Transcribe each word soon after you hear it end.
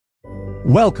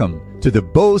Welcome to the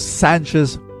Bo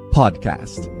Sanchez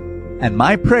podcast. And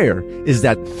my prayer is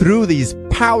that through these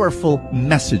powerful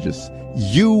messages,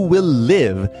 you will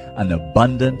live an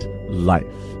abundant life.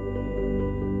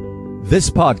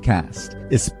 This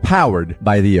podcast is powered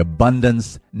by the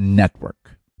Abundance Network.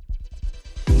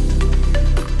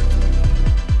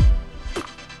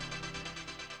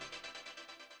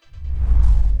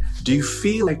 Do you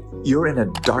feel like you're in a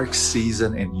dark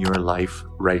season in your life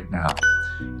right now?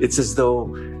 It's as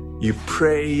though you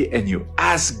pray and you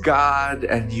ask God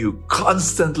and you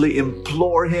constantly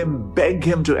implore Him, beg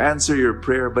Him to answer your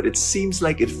prayer, but it seems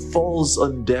like it falls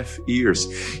on deaf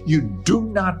ears. You do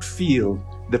not feel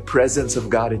the presence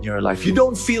of God in your life. You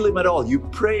don't feel Him at all. You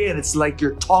pray and it's like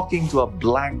you're talking to a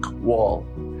blank wall.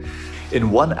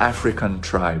 In one African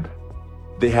tribe,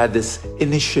 they had this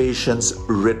initiations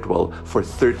ritual for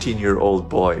 13-year-old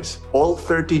boys. All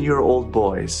 13-year-old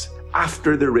boys,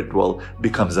 after the ritual,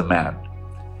 becomes a man.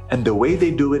 And the way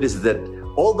they do it is that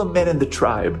all the men in the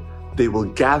tribe, they will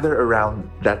gather around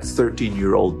that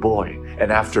 13-year-old boy.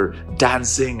 And after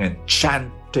dancing and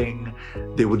chanting,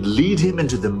 they would lead him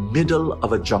into the middle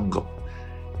of a jungle.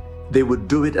 They would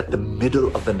do it at the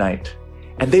middle of the night.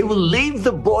 And they will leave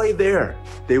the boy there.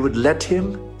 They would let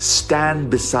him stand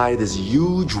beside this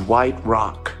huge white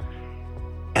rock.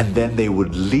 And then they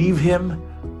would leave him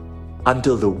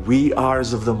until the wee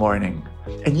hours of the morning.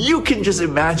 And you can just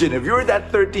imagine, if you're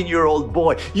that 13-year-old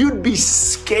boy, you'd be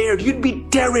scared, you'd be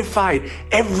terrified.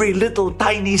 Every little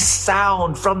tiny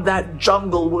sound from that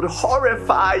jungle would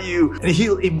horrify you. And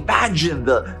he'll imagine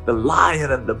the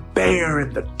lion and the bear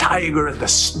and the tiger and the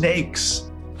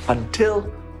snakes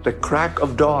until the crack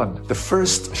of dawn. The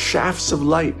first shafts of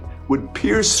light would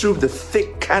pierce through the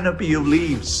thick canopy of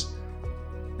leaves.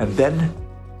 And then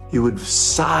he would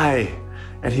sigh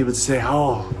and he would say,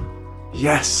 "Oh,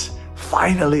 yes,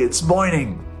 finally it's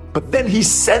morning." But then he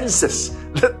senses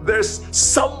that there's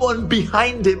someone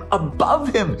behind him,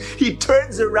 above him. He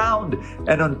turns around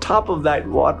and on top of that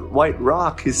white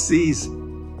rock, he sees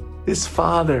his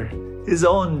father, his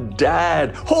own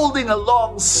dad, holding a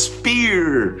long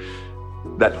spear.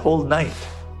 That whole night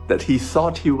that he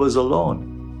thought he was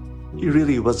alone, he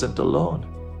really wasn't alone.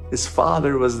 His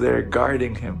father was there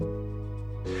guarding him.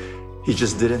 He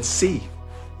just didn't see.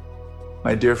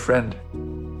 My dear friend,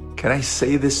 can I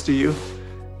say this to you?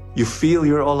 You feel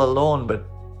you're all alone, but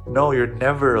no, you're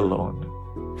never alone.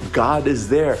 God is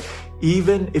there.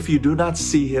 Even if you do not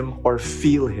see Him or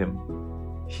feel Him,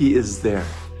 He is there.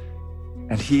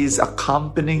 And He is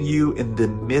accompanying you in the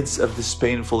midst of this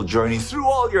painful journey through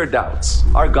all your doubts.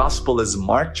 Our gospel is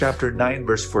Mark chapter 9,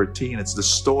 verse 14. It's the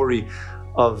story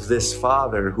of this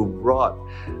father who brought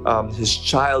his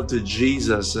child to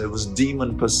Jesus. It was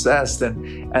demon possessed.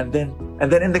 And then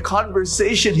in the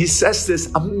conversation, he says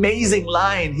this amazing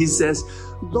line. He says,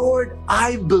 "Lord,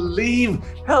 I believe,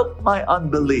 help my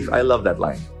unbelief." I love that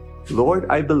line. Lord,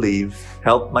 I believe,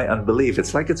 help my unbelief.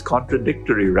 It's like it's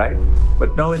contradictory, right?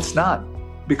 But no, it's not.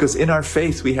 Because in our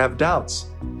faith, we have doubts.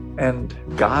 And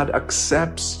God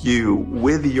accepts you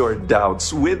with your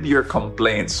doubts, with your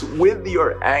complaints, with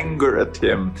your anger at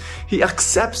Him. He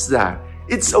accepts that.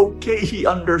 It's okay. He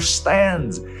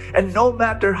understands. And no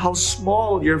matter how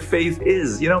small your faith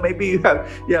is, maybe you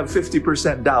have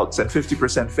 50% doubts and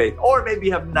 50% faith. Or maybe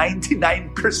you have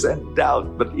 99%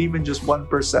 doubt, but even just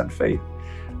 1% faith.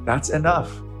 That's enough.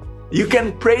 You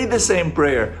can pray the same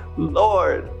prayer.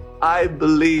 Lord, I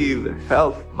believe,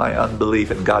 help my unbelief,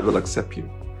 and God will accept you.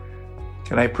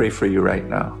 Can I pray for you right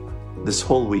now, this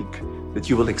whole week, that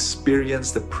you will experience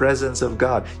the presence of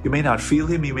God? You may not feel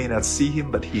Him, you may not see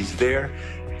Him, but He's there.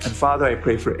 And Father, I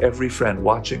pray for every friend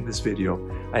watching this video.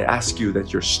 I ask you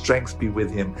that your strength be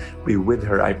with him, be with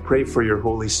her. I pray for your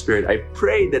Holy Spirit. I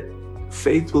pray that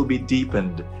faith will be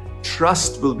deepened,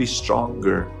 trust will be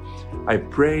stronger. I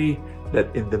pray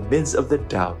that in the midst of the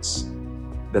doubts,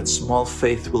 that small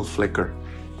faith will flicker.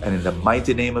 And in the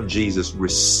mighty name of Jesus,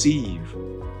 receive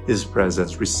His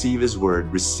presence, receive His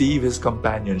word, receive His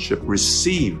companionship,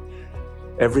 receive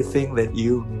everything that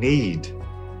you need.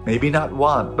 Maybe not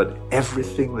want, but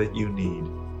everything that you need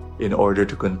in order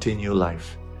to continue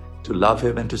life, to love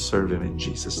Him and to serve Him in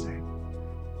Jesus' name.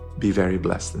 Be very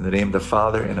blessed. In the name of the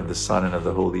Father, and of the Son, and of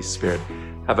the Holy Spirit.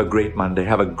 Have a great Monday.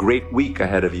 Have a great week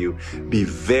ahead of you. Be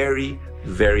very,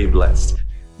 very blessed.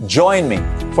 Join me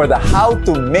for the How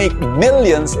to Make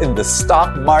Millions in the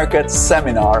Stock Market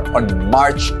seminar on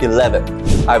March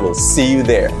 11th. I will see you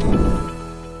there.